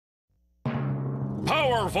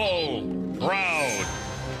Powerful, proud,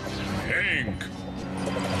 pink.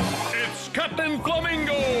 It's Captain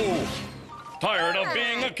Flamingo! Tired of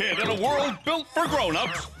being a kid in a world built for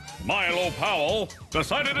grown-ups, Milo Powell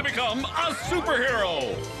decided to become a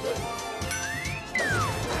superhero.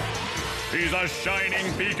 He's a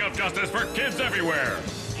shining beacon of justice for kids everywhere.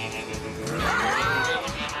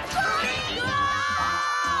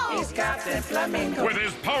 He's Captain Flamingo. With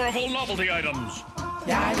his powerful novelty items.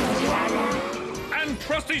 And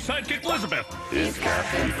trusty sidekick Elizabeth. He's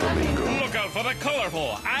Captain Flamingo. Look out for the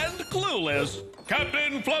colorful and clueless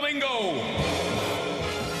Captain Flamingo.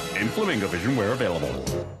 In Flamingo Vision where available.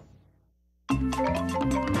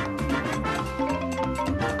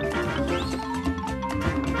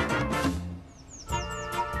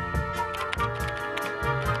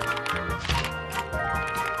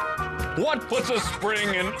 What puts a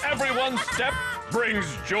spring in everyone's step, brings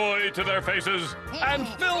joy to their faces, and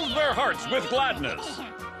fills their hearts with gladness.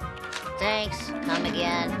 Thanks. Come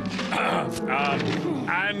again.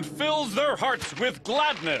 And fills their hearts with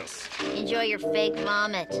gladness. Enjoy your fake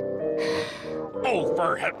vomit. Oh,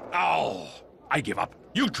 for heaven. Oh, I give up.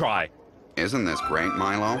 You try. Isn't this great,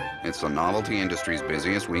 Milo? It's the novelty industry's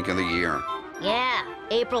busiest week of the year. Yeah,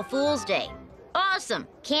 April Fool's Day. Awesome.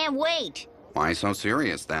 Can't wait. Why so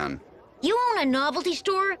serious, then? You own a novelty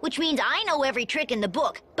store, which means I know every trick in the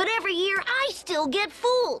book. But every year, I still get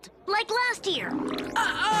fooled. Like last year.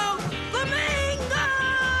 Uh-oh! Flamingo!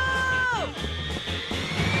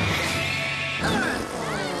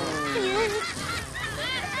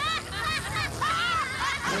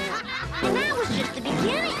 And that was just the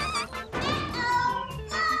beginning.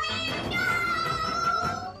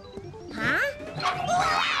 Huh?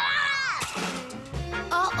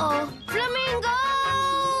 Uh-oh. Flamingo!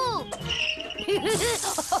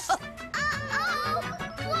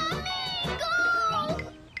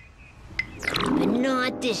 But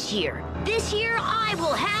not this year. This year, I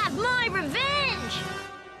will have my revenge!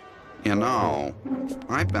 You know,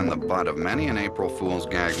 I've been the butt of many an April Fool's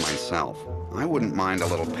gag myself. I wouldn't mind a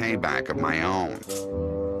little payback of my own.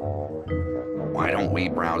 Why don't we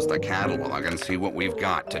browse the catalog and see what we've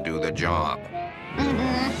got to do the job?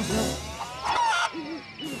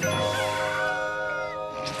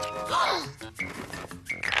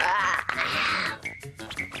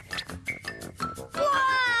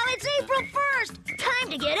 Wow, it's April 1st! Time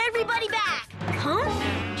to get everybody back! Huh?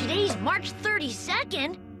 Today's March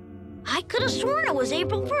 32nd? I could have sworn it was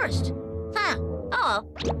April 1st. Huh. Oh,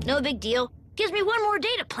 no big deal. Gives me one more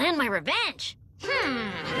day to plan my revenge.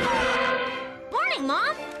 Morning,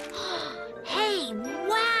 Mom. Hey,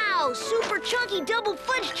 wow! Super chunky double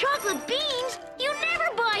fudge chocolate beans! You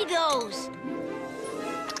never buy those!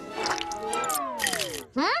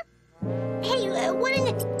 Huh? Hey, what in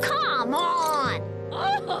the... Come on!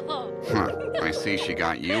 Huh, I see she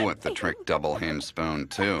got you with the trick double hinge spoon,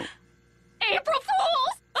 too. April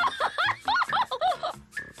Fools!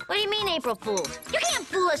 What do you mean, April Fools? You can't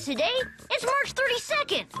fool us today. It's March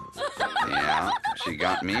 32nd. Yeah, she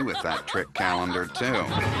got me with that trick calendar, too.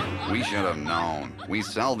 We should have known. We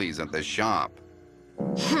sell these at the shop.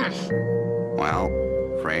 Well,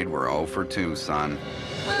 afraid we're 0 for 2, son.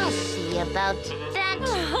 We'll see about that.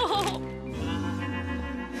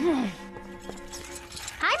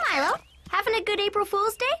 Hi, Milo. Having a good April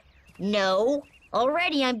Fool's Day? No.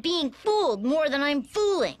 Already I'm being fooled more than I'm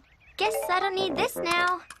fooling. Guess I don't need this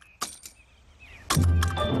now.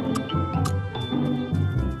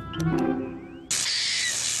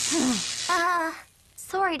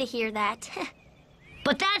 Sorry to hear that.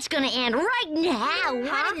 But that's gonna end right now.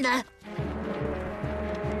 What in the...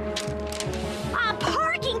 A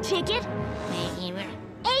parking ticket?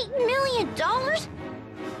 $8 million?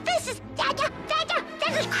 This is...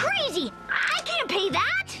 That is crazy! I can't pay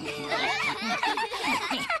that!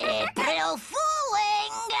 April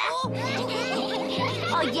fooling!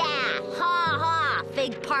 Oh, yeah! Ha ha!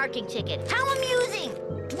 Fake parking ticket. How amusing!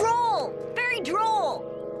 Droll! Very droll!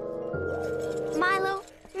 Milo,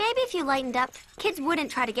 maybe if you lightened up, kids wouldn't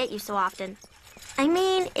try to get you so often. I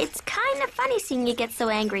mean, it's kind of funny seeing you get so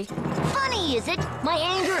angry. Funny, is it? My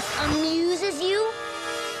anger amuses you?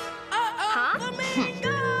 Huh?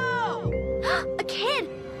 Flamingo! A kid!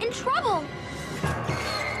 In trouble!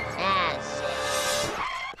 Yes.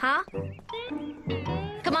 Huh?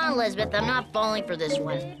 Come on, Elizabeth. I'm not falling for this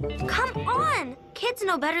one. Come on! Kids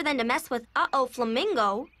know better than to mess with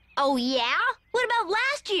Flamingo. Oh, yeah? What about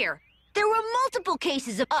last year? There were multiple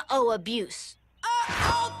cases of abuse.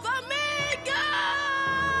 Flamingo!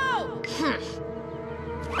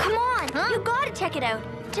 Come on! Huh? You gotta check it out,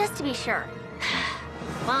 just to be sure.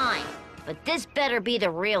 Fine, but this better be the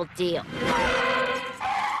real deal.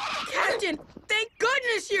 Captain, thank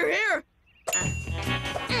you're here.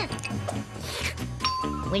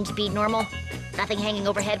 Wind speed normal. Nothing hanging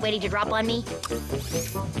overhead waiting to drop on me.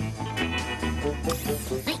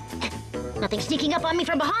 Nothing sneaking up on me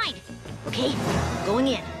from behind. Okay, going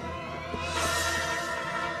in.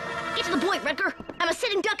 Get to the point, Rutger. I'm a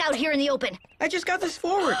sitting duck out here in the open. I just got this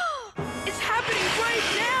forward. It's happening right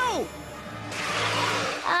now.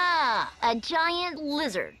 Ah, a giant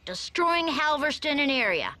lizard destroying Halverston and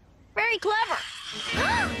Area. Very clever.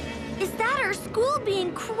 Is that our school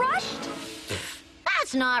being crushed?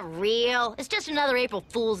 That's not real. It's just another April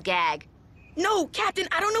Fool's gag. No, Captain,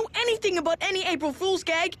 I don't know anything about any April Fool's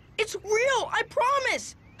gag. It's real, I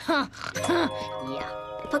promise. Yeah.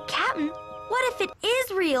 But Captain, what if it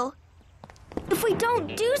is real? If we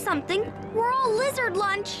don't do something, we're all lizard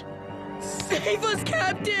lunch. Save us,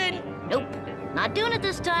 Captain. Nope, not doing it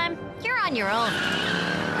this time. You're on your own.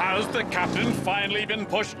 Has the captain finally been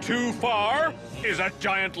pushed too far? Is that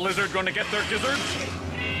giant lizard going to get their gizzards?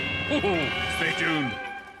 Stay tuned.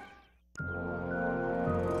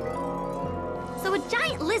 So a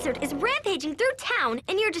giant lizard is rampaging through town,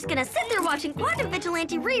 and you're just gonna sit there watching Quantum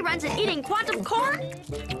Vigilante reruns and eating quantum corn?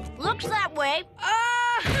 Looks that way.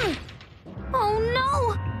 Oh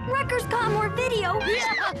no! Rutger's got more video.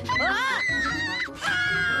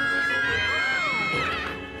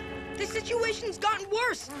 The situation's gotten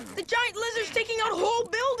worse. The giant lizard's taking out whole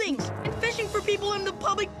buildings and fishing for people in the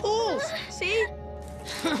public pools. See?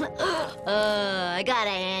 I gotta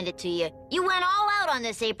hand it to you. You went all out on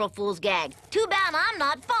this April Fool's gag. Too bad I'm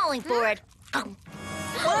not falling for it.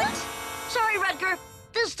 What? Sorry, Rutger.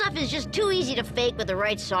 This stuff is just too easy to fake with the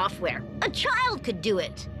right software. A child could do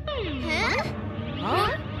it.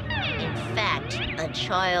 Huh? In fact, a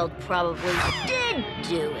child probably did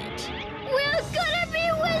do it. We're gonna be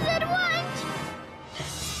wizard lunch!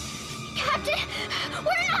 Captain,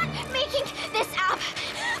 we're not making this up.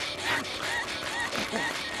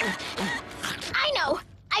 I know.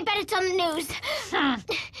 I bet it's on the news. This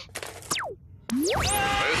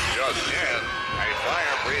just in. A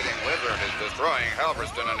fire-breathing lizard is destroying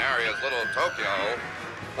Halverston and Area's little Tokyo.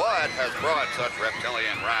 What has brought such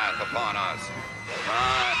reptilian wrath upon us?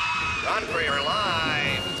 Run for your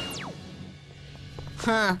lives!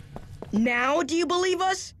 Huh. Now do you believe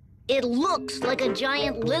us? It looks like a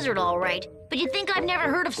giant lizard, all right. But you think I've never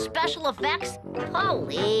heard of special effects?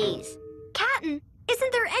 Please. Captain,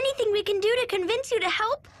 isn't there anything we can do to convince you to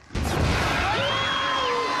help?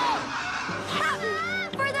 Captain,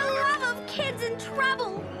 for the love of kids in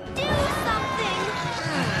trouble, do something!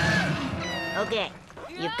 Okay,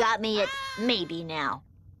 you've got me at maybe now.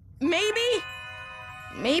 Maybe?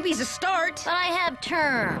 Maybe's a start. But I have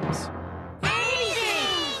terms.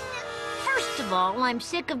 Anything! First of all, I'm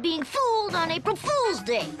sick of being fooled on April Fool's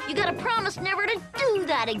Day. You gotta promise never to do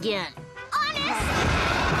that again. Honest?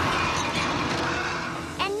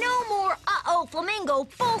 And no more Flamingo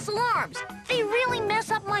false alarms. They really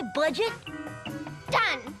mess up my budget.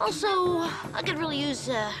 Done. Also, I could really use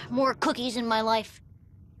more cookies in my life.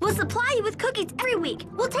 We'll supply you with cookies every week.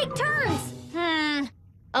 We'll take turns.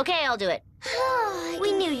 Okay, I'll do it.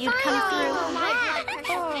 We knew you'd come through.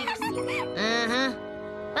 Uh-huh.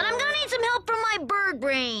 But I'm gonna need some help from my bird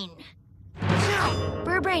brain.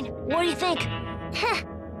 Bird brain, what do you think?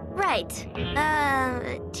 Right.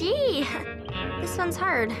 Gee. This one's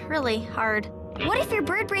hard. Really hard. What if your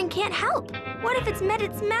bird brain can't help? What if it's met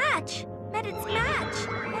its match? Met its match.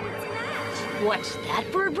 Met its match. What's that,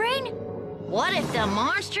 bird brain? What if the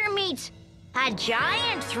monster meets a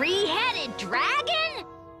giant three-headed dragon?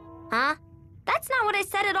 Huh? That's not what I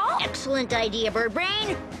said at all. Excellent idea, bird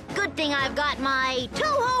brain. Good thing I've got my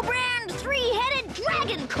Toho brand three-headed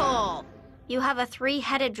dragon call. You have a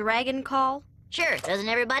three-headed dragon call? Sure, doesn't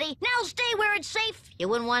everybody? Now stay where it's safe. You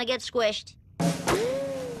wouldn't want to get squished.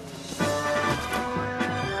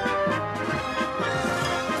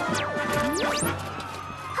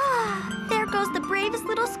 There goes the bravest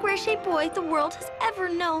little square-shaped boy the world has ever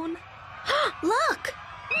known. Look!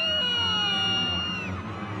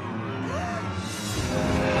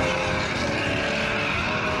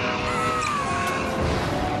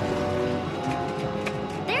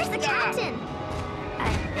 There's the captain.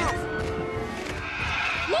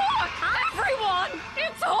 Look, everyone!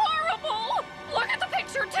 It's horrible! Look at the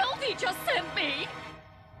picture Tildy just sent me!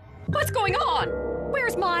 What's going on?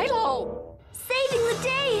 Where's Milo? Saving the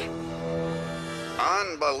day.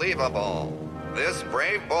 Unbelievable. This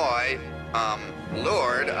brave boy,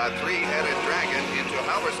 lured a three-headed dragon into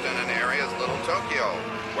Halverston and Area's little Tokyo,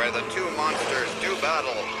 where the two monsters do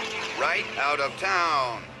battle, right out of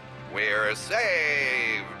town. We're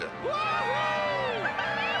saved.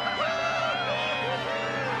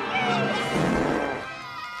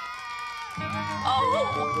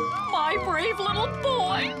 my brave little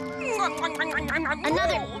boy.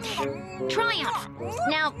 Another triumph.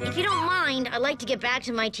 Now, if you don't mind, I'd like to get back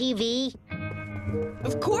to my TV.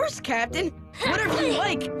 Of course, Captain. Whatever you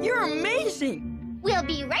like. You're amazing. We'll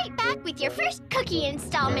be right back with your first cookie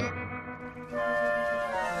installment.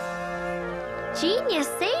 Genius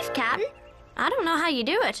safe, Captain. I don't know how you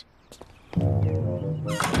do it.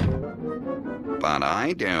 But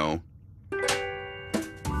I do.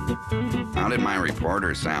 How did my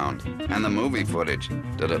reporter sound? And the movie footage?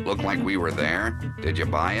 Did it look like we were there? Did you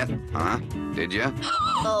buy it? Huh? Did you?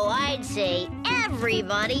 Oh, I'd say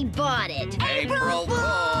everybody bought it. April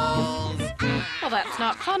Fools! Well, that's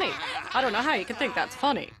not funny. I don't know how you could think that's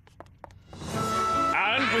funny.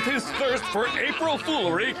 And with his thirst for April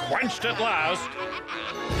foolery quenched at last,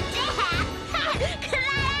 It's a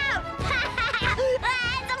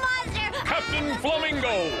monster! Captain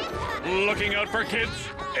Flamingo, looking out for kids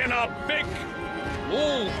in a big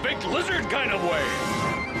lizard kind of way.